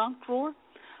out a junk drawer.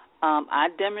 I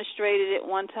demonstrated it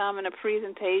one time in a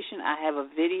presentation. I have a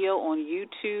video on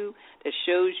YouTube that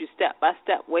shows you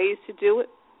step-by-step ways to do it.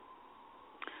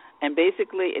 And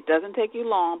basically, it doesn't take you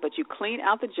long, but you clean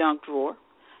out the junk drawer.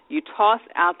 You toss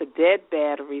out the dead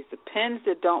batteries, the pens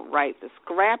that don't write, the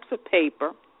scraps of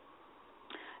paper.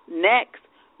 Next,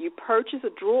 you purchase a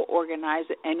drawer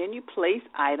organizer, and then you place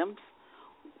items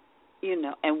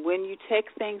and when you take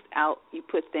things out, you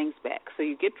put things back. So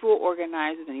you get drawer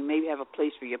organizers, and you maybe have a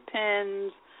place for your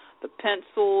pens, the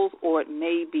pencils, or it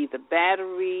may be the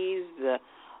batteries, the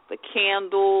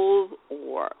candles,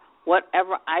 or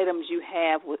whatever items you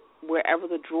have wherever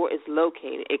the drawer is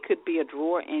located. It could be a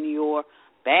drawer in your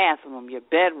bathroom, your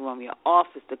bedroom, your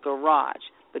office, the garage.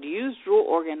 But use drawer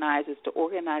organizers to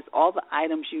organize all the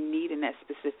items you need in that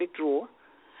specific drawer.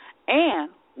 And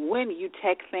when you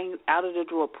take things out of the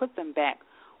drawer, put them back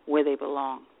where they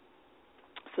belong.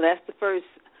 So that's the first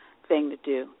thing to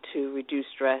do to reduce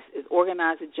stress, is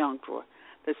organize a junk drawer.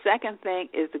 The second thing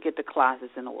is to get the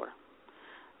closets in order.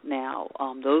 Now,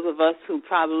 those of us who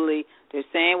they're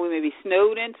saying we may be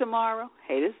snowed in tomorrow,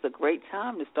 hey, this is a great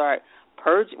time to start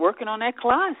working on that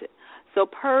closet. So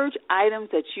purge items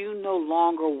that you no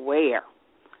longer wear.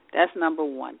 That's number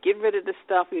one. Get rid of the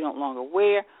stuff you don't longer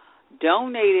wear.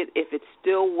 Donate it if it's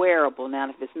still wearable. Now,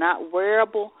 if it's not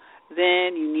wearable,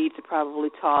 then you need to probably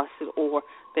toss it, or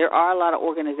there are a lot of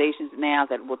organizations now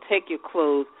that will take your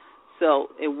clothes so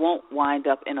it won't wind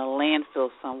up in a landfill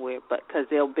somewhere, but because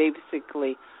they'll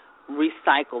basically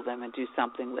recycle them and do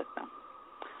something with them.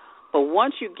 But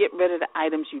once you get rid of the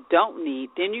items you don't need,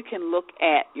 then you can look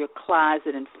at your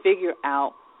closet and figure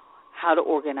out how to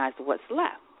organize what's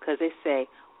left, because they say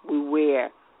we wear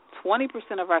 20%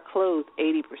 of our clothes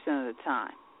 80% of the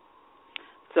time.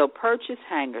 So purchase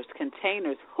hangers,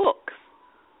 containers, hooks,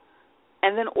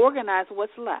 and then organize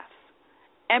what's left.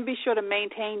 And be sure to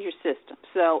maintain your system.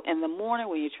 So in the morning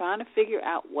when you're trying to figure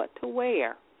out what to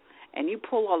wear and you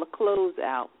pull all the clothes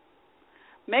out,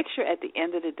 make sure at the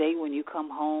end of the day when you come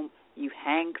home you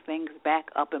hang things back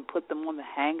up and put them on the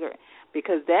hanger,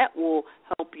 because that will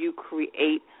help you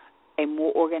create a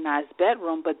more organized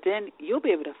bedroom, but then you'll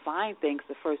be able to find things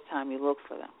the first time you look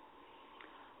for them.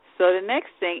 So the next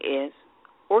thing is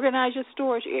organize your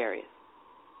storage areas,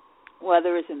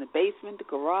 whether it's in the basement, the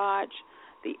garage,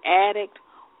 the attic,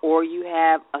 or you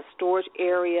have a storage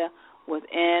area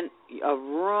within a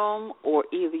room, or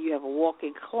either you have a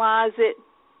walk-in closet.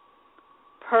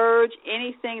 Purge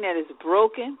anything that is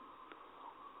broken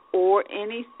or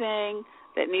anything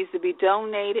that needs to be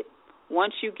donated.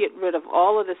 Once you get rid of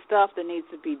all of the stuff that needs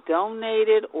to be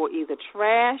donated or either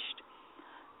trashed,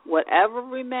 whatever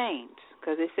remains,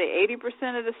 because they say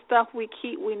 80% of the stuff we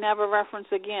keep we never reference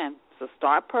again. So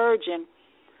start purging.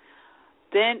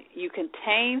 Then you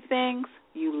contain things,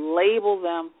 you label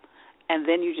them, and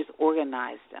then you just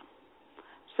organize them.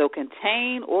 So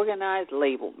contain, organize,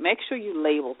 label. Make sure you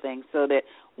label things so that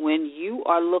when you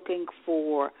are looking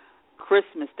for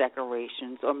Christmas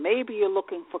decorations, or maybe you're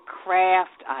looking for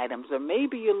craft items, or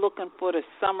maybe you're looking for the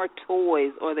summer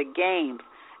toys or the games,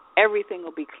 everything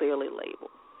will be clearly labeled.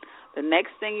 The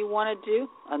next thing you want to do,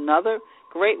 another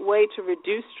great way to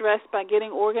reduce stress by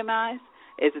getting organized,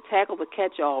 is to tackle the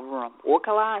catch-all room or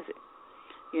closet.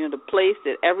 You know, the place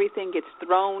that everything gets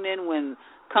thrown in when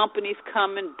companies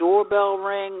come in, doorbell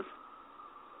rings.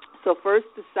 So first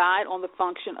decide on the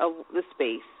function of the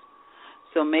space.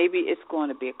 So maybe it's going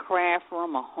to be a craft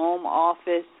room, a home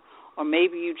office, or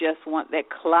maybe you just want that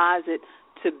closet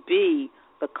to be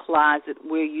the closet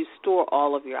where you store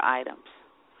all of your items.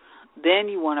 Then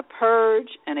you want to purge,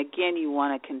 and again you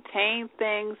want to contain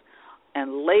things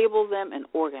and label them and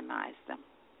organize them.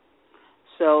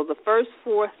 So the first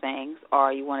four things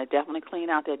are you want to definitely clean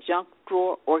out that junk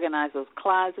drawer, organize those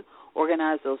closets,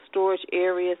 organize those storage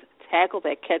areas, tackle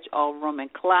that catch-all room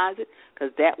and closet,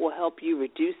 because that will help you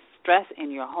reduce stress in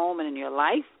your home and in your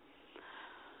life.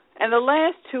 And the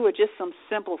last two are just some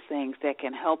simple things that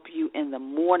can help you in the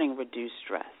morning reduce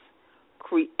stress.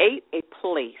 Create a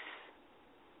place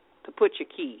to put your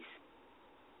keys,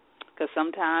 because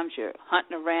sometimes you're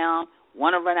hunting around,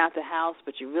 want to run out the house,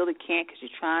 but you really can't because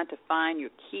you're trying to find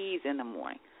your keys in the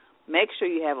morning. Make sure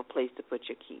you have a place to put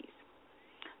your keys.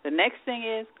 The next thing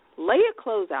is lay your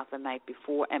clothes out the night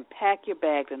before and pack your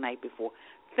bag the night before.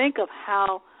 Think of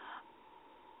how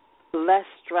less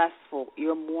stressful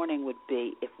your morning would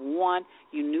be if, one,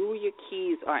 you knew where your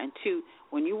keys are, and two,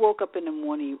 when you woke up in the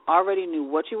morning, you already knew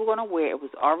what you were going to wear. It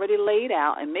was already laid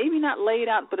out, and maybe not laid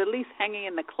out, but at least hanging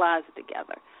in the closet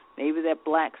together. Maybe that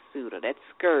black suit or that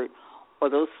skirt or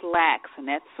those slacks and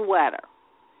that sweater.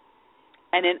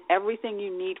 And then everything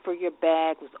you need for your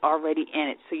bag was already in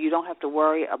it, so you don't have to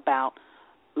worry about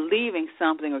leaving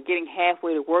something or getting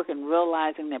halfway to work and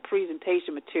realizing that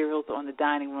presentation materials are on the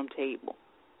dining room table.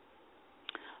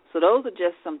 So those are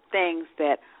just some things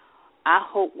that I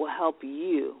hope will help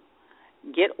you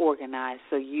get organized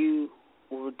so you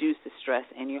will reduce the stress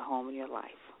in your home and your life.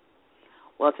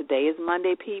 Well, today is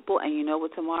Monday, people, and you know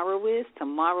what tomorrow is?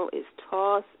 Tomorrow is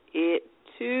Toss It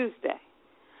Tuesday.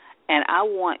 And I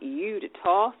want you to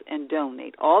toss and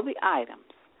donate all the items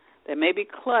that may be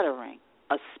cluttering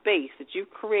a space that you've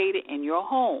created in your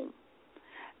home,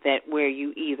 that where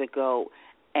you either go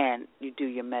and you do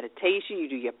your meditation, you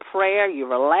do your prayer, you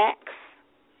relax.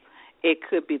 It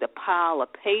could be the pile of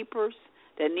papers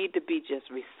that need to be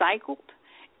just recycled.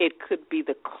 It could be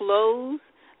the clothes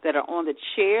that are on the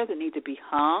chair that need to be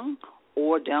hung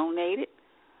or donated.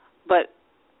 But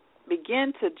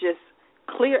begin to just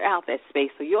clear out that space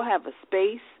so you'll have a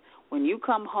space when you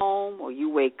come home or you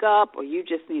wake up or you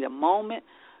just need a moment,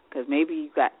 because maybe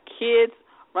you've got kids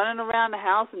running around the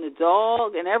house and the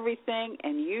dog and everything,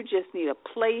 and you just need a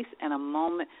place and a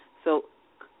moment. So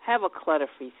have a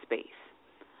clutter-free space.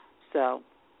 So,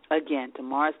 again,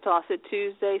 tomorrow's Toss It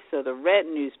Tuesday, so the red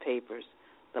newspapers,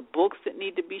 the books that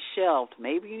need to be shelved,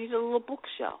 maybe you need a little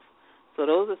bookshelf. So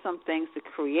those are some things to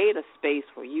create a space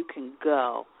where you can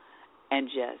go and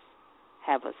just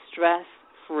have a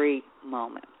stress-free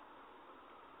moment.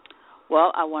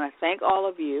 Well, I want to thank all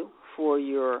of you for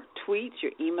your tweets,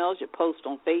 your emails, your posts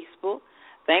on Facebook.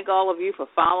 Thank all of you for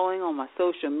following on my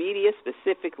social media,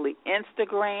 specifically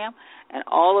Instagram, and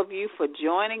all of you for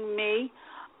joining me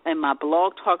in my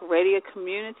Blog Talk Radio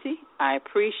community. I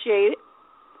appreciate it.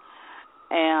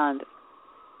 And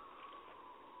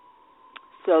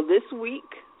so this week,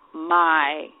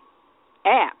 my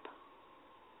app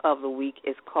of the week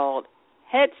is called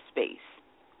Headspace.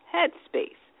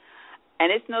 Headspace.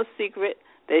 And it's no secret.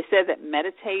 They said that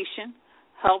meditation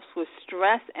helps with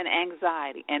stress and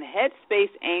anxiety. And Headspace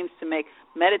aims to make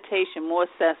meditation more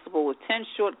accessible with 10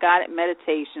 short guided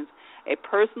meditations, a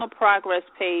personal progress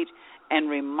page, and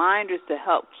reminders to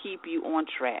help keep you on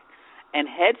track. And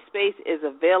Headspace is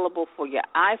available for your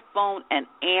iPhone and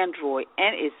Android,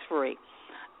 and is free.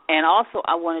 And also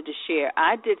I wanted to share,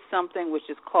 I did something which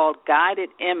is called guided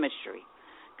imagery,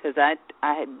 because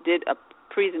I did a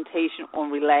presentation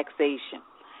on relaxation.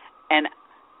 And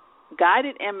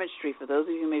guided imagery, for those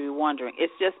of you who may be wondering,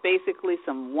 it's just basically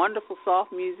some wonderful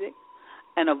soft music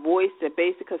and a voice that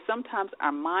basically, because sometimes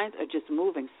our minds are just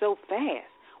moving so fast.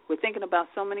 We're thinking about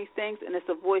so many things, and it's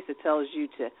a voice that tells you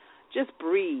to just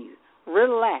breathe,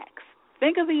 relax.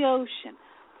 Think of the ocean.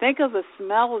 Think of the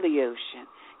smell of the ocean.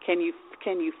 Can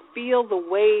you feel the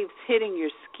waves hitting your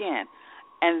skin?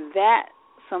 And that,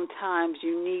 sometimes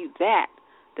you need that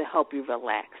to help you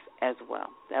relax as well.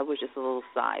 That was just a little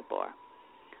sidebar.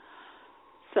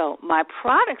 So my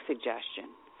product suggestion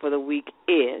for the week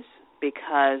is,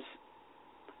 because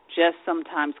just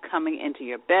sometimes coming into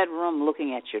your bedroom,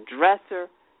 looking at your dresser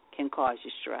can cause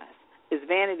you stress, is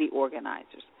vanity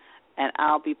organizers. And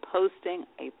I'll be posting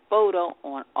a photo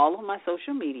on all of my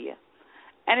social media.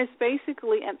 And it's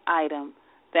basically an item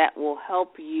that will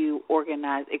help you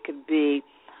organize. It could be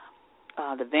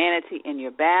the vanity in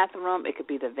your bathroom. It could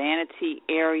be the vanity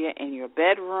area in your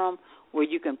bedroom where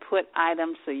you can put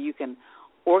items so you can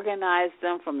organize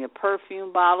them, from your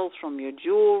perfume bottles, from your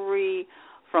jewelry,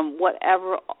 from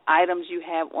whatever items you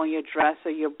have on your dresser,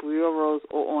 your bureaus,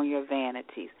 or on your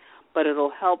vanities. But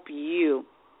it'll help you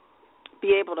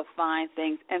be able to find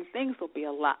things, and things will be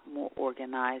a lot more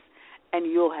organized, and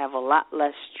you'll have a lot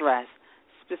less stress,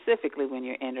 specifically when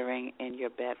you're entering in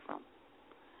your bedroom.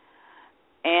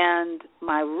 And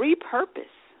my repurpose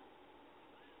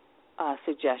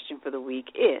suggestion for the week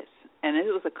is, and it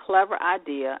was a clever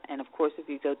idea, and of course if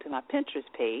you go to my Pinterest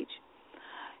page,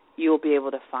 you'll be able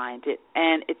to find it.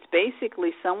 And it's basically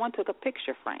someone took a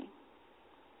picture frame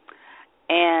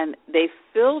and they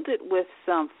filled it with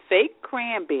some fake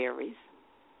cranberries,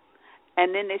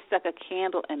 and then they stuck a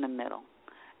candle in the middle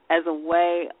as a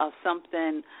way of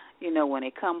something, when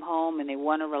they come home and they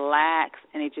want to relax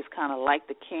and they just kind of light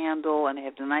the candle and they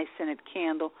have the nice scented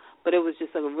candle. But it was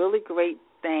just a really great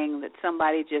thing that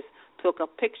somebody just took a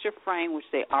picture frame, which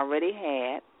they already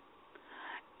had,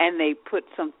 and they put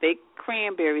some fake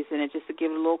cranberries in it just to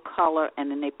give it a little color, and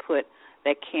then they put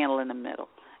that candle in the middle.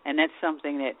 And that's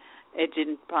something that it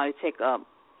didn't probably take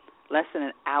less than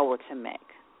an hour to make.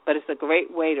 But it's a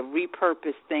great way to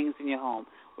repurpose things in your home.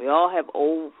 We all have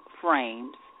old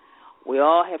frames. We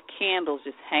all have candles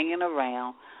just hanging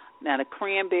around. Now, the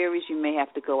cranberries you may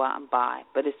have to go out and buy,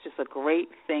 but it's just a great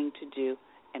thing to do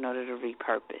in order to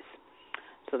repurpose.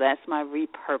 So that's my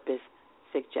repurpose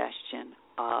suggestion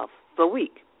of the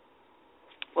week.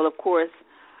 Well, of course,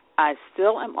 I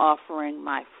still am offering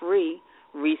my free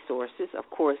resources. Of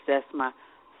course, that's my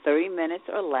 30 minutes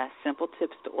or less simple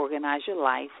tips to organize your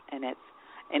life, and it's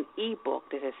an ebook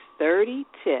that has 30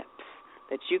 tips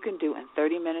that you can do in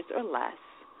 30 minutes or less.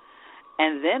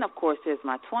 And then, of course, there's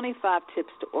my 25 tips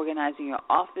to organizing your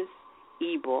office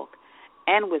ebook.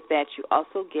 And with that, you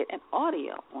also get an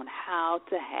audio on how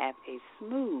to have a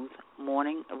smooth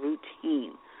morning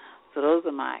routine. So those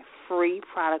are my free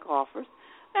product offers.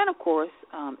 And, of course,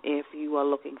 if you are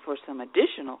looking for some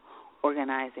additional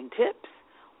organizing tips,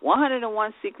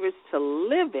 101 Secrets to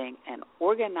Living an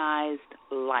Organized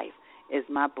Life is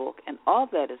my book, and all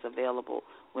that is available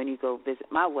when you go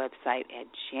visit my website at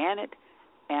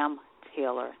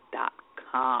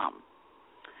janetmtaylor.com.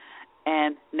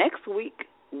 And next week,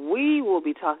 we will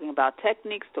be talking about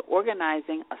techniques to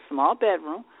organizing a small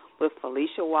bedroom with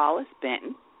Felicia Wallace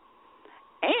Benton.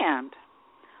 And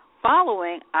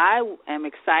following, I am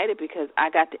excited because I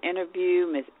got to interview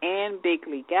Ms. Ann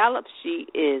Bigley Gallup. She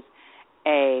is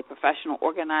a professional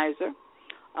organizer,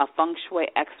 a feng shui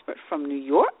expert from New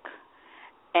York.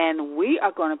 And we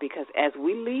are going to, because as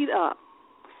we lead up,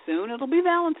 soon it'll be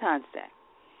Valentine's Day.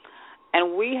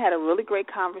 And we had a really great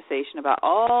conversation about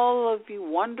all of you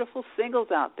wonderful singles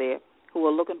out there who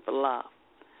are looking for love.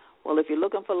 Well, if you're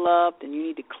looking for love, then you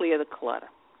need to clear the clutter,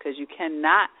 because you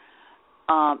cannot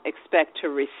expect to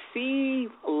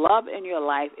receive love in your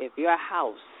life if your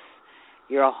house,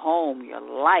 your home, your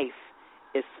life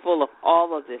is full of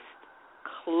all of this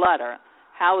clutter.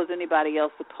 How is anybody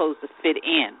else supposed to fit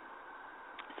in?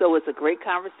 So it's a great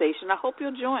conversation. I hope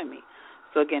you'll join me.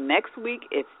 So, again, next week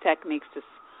it's techniques to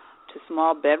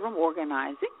small bedroom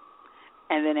organizing.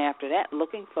 And then after that,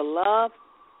 looking for love,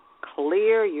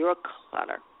 clear your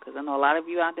clutter. Because I know a lot of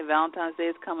you out there, Valentine's Day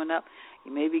is coming up.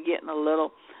 You may be getting a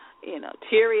little,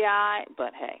 teary-eyed.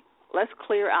 But, hey, let's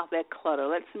clear out that clutter.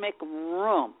 Let's make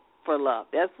room for love.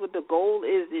 That's what the goal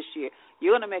is this year.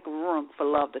 You're going to make room for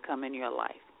love to come in your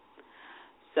life.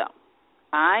 So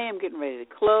I am getting ready to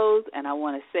close, and I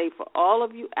want to say for all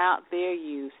of you out there,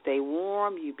 you stay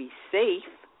warm, you be safe,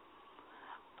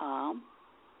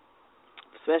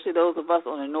 especially those of us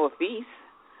on the Northeast.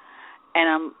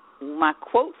 And my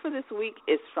quote for this week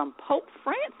is from Pope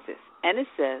Francis, and it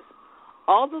says,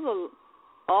 although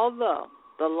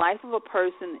the life of a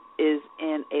person is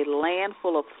in a land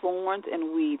full of thorns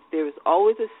and weeds, there is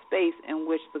always a space in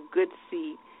which the good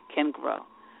seed can grow.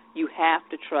 You have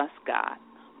to trust God.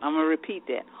 I'm going to repeat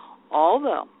that.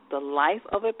 Although the life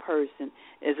of a person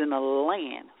is in a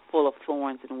land full of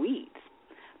thorns and weeds,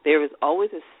 there is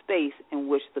always a space in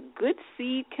which the good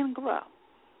seed can grow.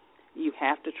 You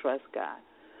have to trust God.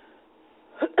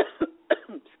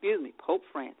 Excuse me, Pope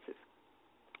Francis.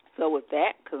 So with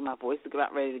that, because my voice is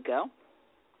about ready to go,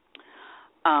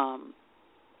 I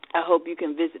hope you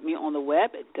can visit me on the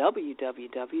web at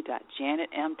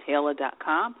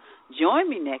www.janetmtaylor.com. Join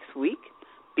me next week.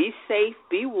 Be safe,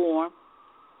 be warm,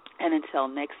 and until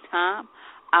next time,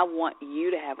 I want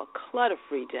you to have a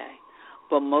clutter-free day,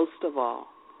 but most of all,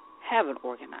 have an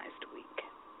organized week.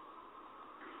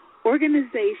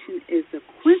 Organization is the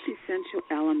quintessential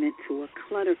element to a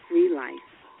clutter-free life.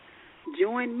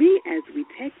 Join me as we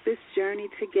take this journey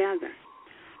together.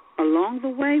 Along the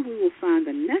way, we will find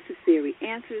the necessary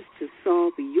answers to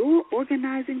solve your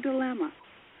organizing dilemma.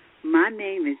 My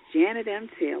name is Janet M.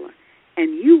 Taylor,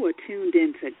 and you are tuned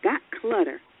in to Got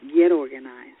Clutter, Get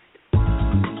Organized.